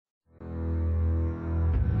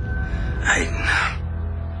Hayden,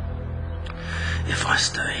 if I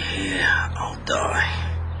stay here, I'll die.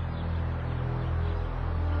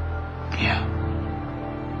 Yeah.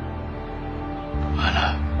 I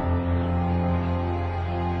know.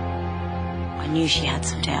 I knew she had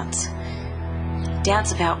some doubts.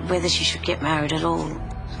 Doubts about whether she should get married at all.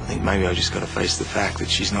 I think maybe I just got to face the fact that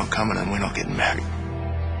she's not coming and we're not getting married.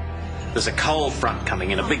 There's a cold front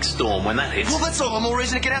coming in, a big storm. When that hits... Well, that's all the more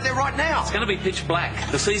reason to get out there right now. It's going to be pitch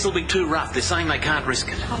black. The seas will be too rough. They're saying they can't risk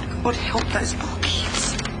it. Oh, God, help those poor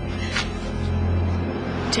kids.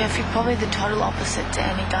 Jeff, you're probably the total opposite to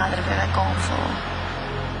any guy that I've ever gone for.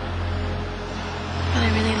 But I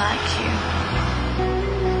really like you.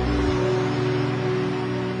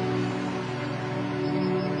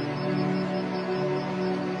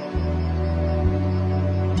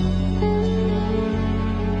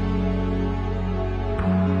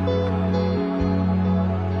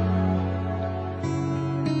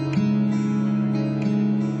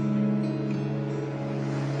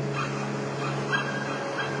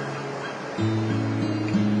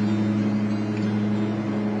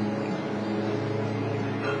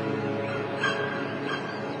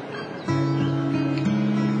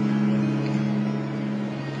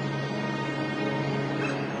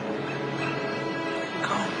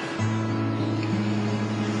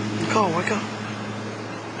 Nicole, wake up.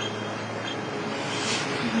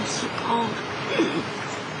 It's so cold.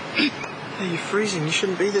 Hey, you're freezing. You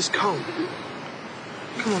shouldn't be this cold.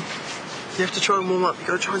 Come on. You have to try and warm up. You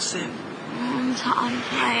gotta try and stand. I'm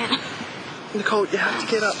tired. Nicole, you have to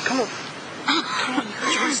get up. Come on. Come on, you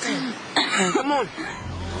gotta try and stand. Come on.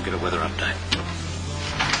 I'll get a weather update.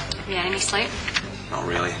 Have you had any sleep? Not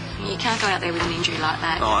really. You can't go out there with an injury like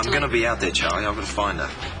that. Oh, I'm going to be out there, Charlie. I've got to find her.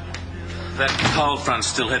 That cold front's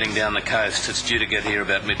still heading down the coast. It's due to get here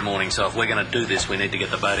about mid-morning, so if we're going to do this, we need to get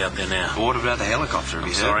the boat out there now. But what about the helicopter? Have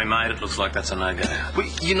you heard? Sorry, mate. It looks like that's a no-go.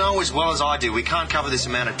 You know as well as I do, we can't cover this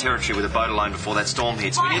amount of territory with a boat alone before that storm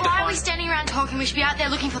hits. We need to Why find... are we standing around talking? We should be out there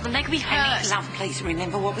looking for them. They could be hurt. Love, please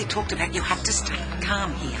remember what we talked about. You have to stay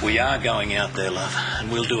calm here. We are going out there, love, and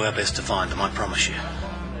we'll do our best to find them, I promise you.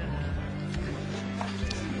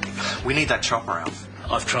 We need that chopper, Alf.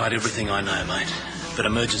 I've tried everything I know, mate, but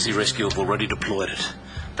emergency rescue have already deployed it.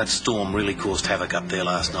 That storm really caused havoc up there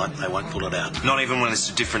last night, and they won't pull it out. Not even when it's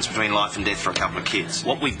the difference between life and death for a couple of kids.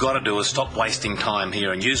 What we've got to do is stop wasting time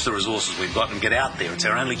here and use the resources we've got and get out there. It's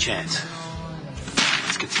our only chance.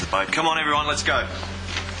 Let's get to the boat. Come on, everyone, let's go.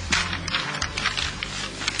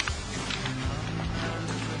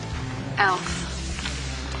 Alf.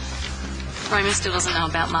 Roman still doesn't know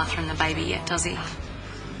about Martha and the baby yet, does he?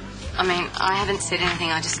 I mean, I haven't said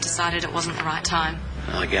anything. I just decided it wasn't the right time.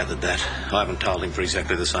 I gathered that. I haven't told him for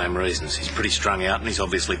exactly the same reasons. He's pretty strung out and he's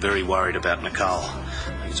obviously very worried about Nicole. I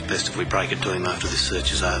think it's best if we break it to him after this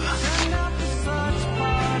search is over.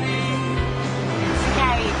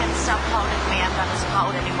 Gary, you can stop holding me. I'm not as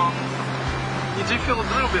cold anymore. You do feel a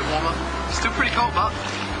little bit warmer. Still pretty cold, but...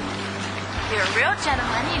 You're a real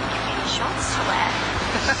gentleman. You give me your shorts to wear.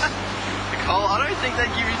 Nicole, I don't think they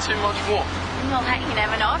give you too much warmth. Well, hey, you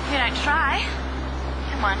never know if you don't try.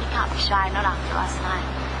 Come on, you can't be shy, not after last night.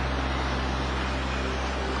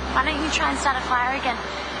 Why don't you try and start a fire again?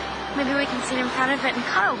 Maybe we can sit in front of it and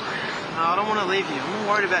cuddle. No, I don't want to leave you. I'm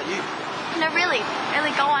more worried about you. No, really,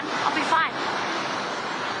 go on. I'll be fine.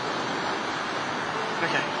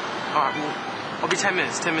 Okay. All right, well, I'll be 10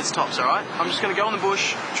 minutes. 10 minutes tops, all right? I'm just going to go in the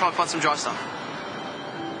bush, try and find some dry stuff.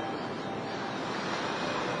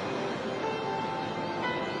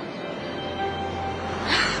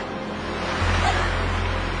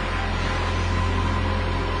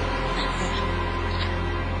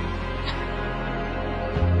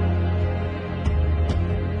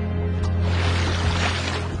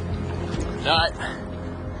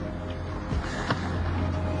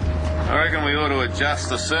 I reckon we ought to adjust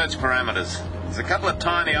the search parameters. There's a couple of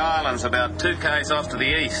tiny islands about 2 k's off to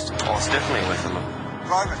the east. Oh, it's definitely worth a look.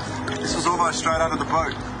 Roman, this was almost straight out of the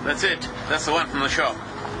boat. That's it. That's the one from the shop.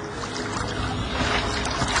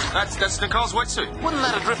 That's Nicole's wetsuit. Wouldn't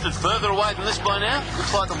that have drifted further away than this by now?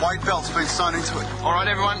 Looks like the weight belt's been sewn into it. All right,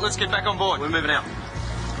 everyone, let's get back on board. We're moving out.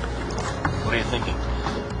 What are you thinking?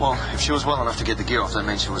 Well, if she was well enough to get the gear off, that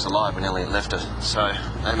means she was alive when Elliot left her. So,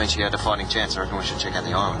 that means she had a fighting chance. I reckon we should check out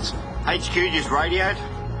the islands. HQ just radioed.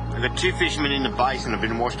 I've got 2 fishermen in the basin have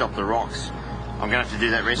been washed off the rocks. I'm going to have to do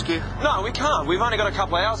that rescue. No, we can't. We've only got a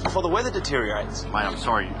couple of hours before the weather deteriorates. Mate, I'm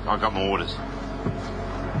sorry. I got my orders.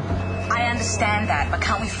 I understand that, but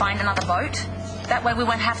can't we find another boat? That way we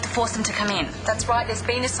won't have to force them to come in. That's right, there's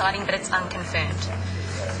been a sighting, but it's unconfirmed.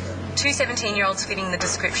 2 17-year-olds fitting the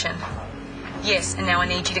description. Yes, and now I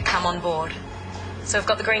need you to come on board. So we've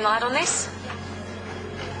got the green light on this?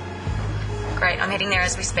 Great, I'm heading there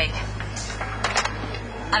as we speak.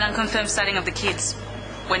 An unconfirmed sighting of the kids.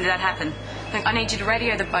 When did that happen? Look, I need you to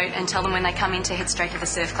radio the boat and tell them when they come in to head straight to the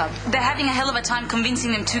surf club. They're having a hell of a time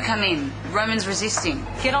convincing them to come in. Roman's resisting.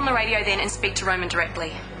 Get on the radio then and speak to Roman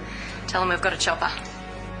directly. Tell them we've got a chopper.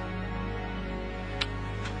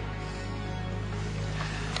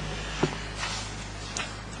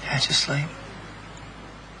 How'd you sleep?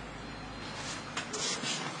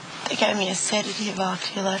 They gave me a sedative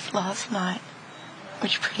after you left last night,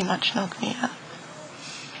 which pretty much knocked me out.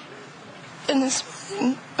 And this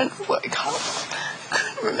morning, when I woke up, I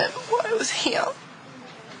couldn't remember why I was here.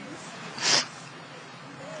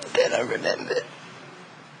 Then I remembered.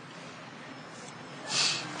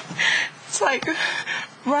 It's like,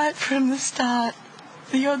 right from the start,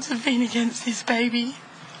 the odds have been against this baby.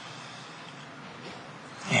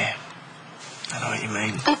 Yeah, I know what you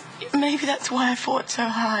mean. Maybe that's why I fought so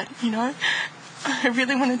hard, you know? I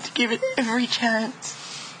really wanted to give it every chance.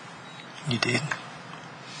 You did.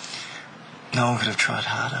 No one could have tried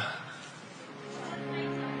harder.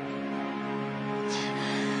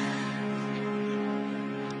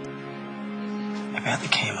 About the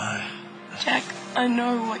chemo. Jack, I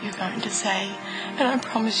know what you're going to say, and I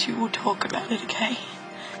promise you we'll talk about it, okay?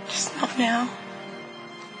 Just not now.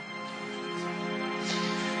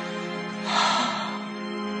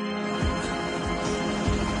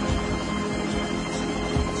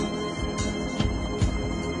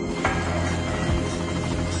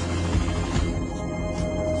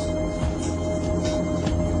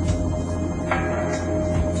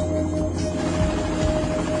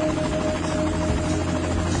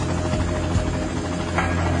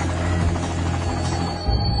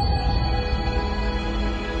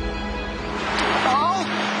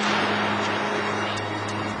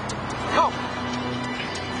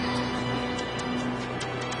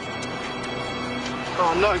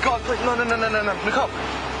 Oh, no, God, please, no, Nicole.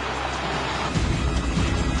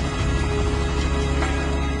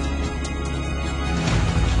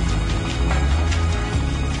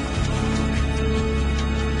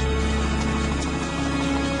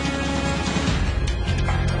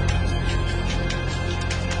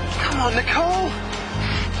 Come on, Nicole.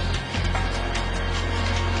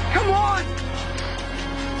 Come on.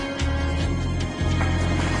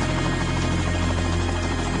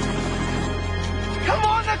 Come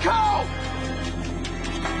on, Nicole!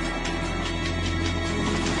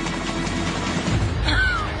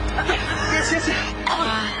 Yes.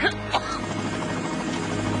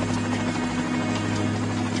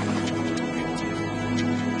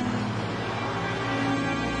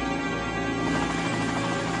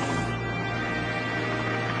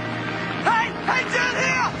 Hey, down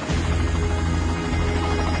here!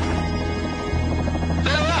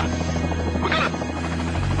 There we are! We got it!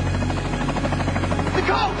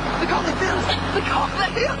 Nicole, they found us! Nicole,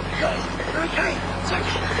 they're here! They're okay. It's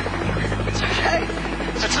okay. It's okay.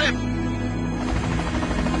 That's it.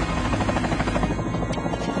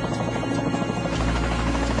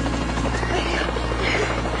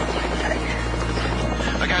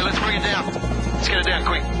 Okay, let's bring it down. Let's get it down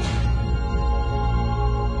quick.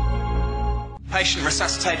 Patient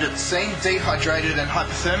resuscitated at the scene, dehydrated and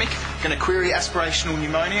hypothermic. Going to query aspirational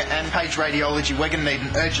pneumonia and page radiology. We're going to need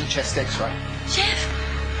an urgent chest x-ray. Jeff!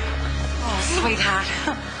 Oh, sweetheart.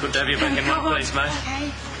 Good to have you back in one piece, mate.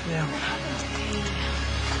 Okay. Yeah.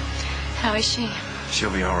 How is she?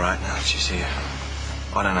 She'll be all right now that she's here.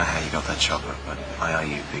 I don't know how you got that chopper, but I owe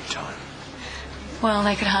you big time. Well,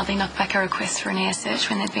 they could hardly knock back a request for an air search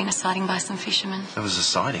when there'd been a sighting by some fishermen. There was a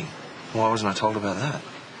sighting. Why wasn't I told about that?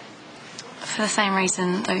 For the same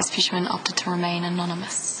reason, those fishermen opted to remain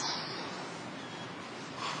anonymous.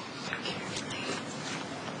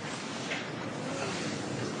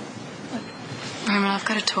 Roman, I've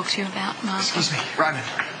got to talk to you about Mark. Excuse me, Roman.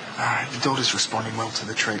 The daughter's responding well to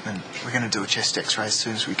the treatment. We're going to do a chest x-ray as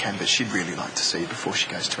soon as we can, but she'd really like to see you before she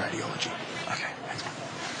goes to radiology. Okay, thanks.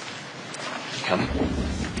 You coming?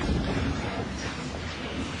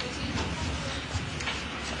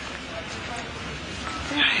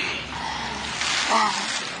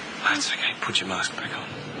 That's okay. Put your mask back on.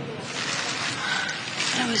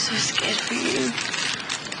 I was so scared for you.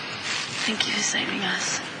 Thank you for saving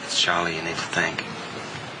us. It's Charlie you need to thank.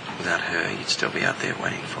 Without her, you'd still be out there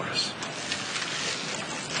waiting for us.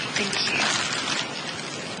 Thank you.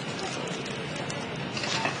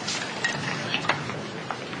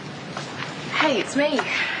 Hey, it's me.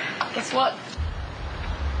 Guess what?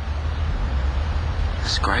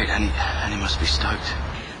 It's great. Annie must be stoked.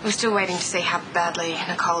 We're still waiting to see how badly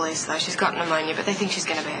Nicole is, though. She's got pneumonia, but they think she's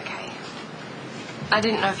going to be okay. I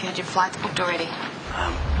didn't know if you had your flights booked already.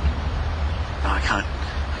 No, I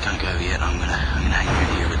can't go yet. I'm gonna hang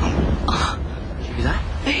around here a bit longer. Did you hear that?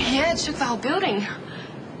 Yeah, it shook the whole building.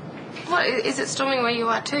 What, is it storming where you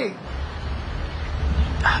are too?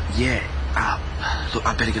 Yeah. Look,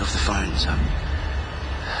 I better get off the phone, so...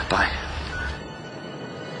 Bye.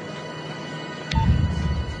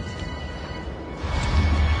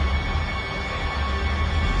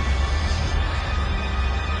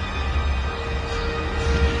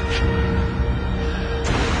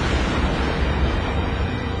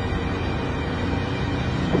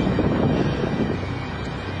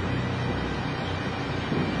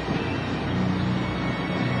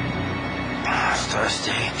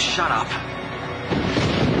 Thirsty. Shut up.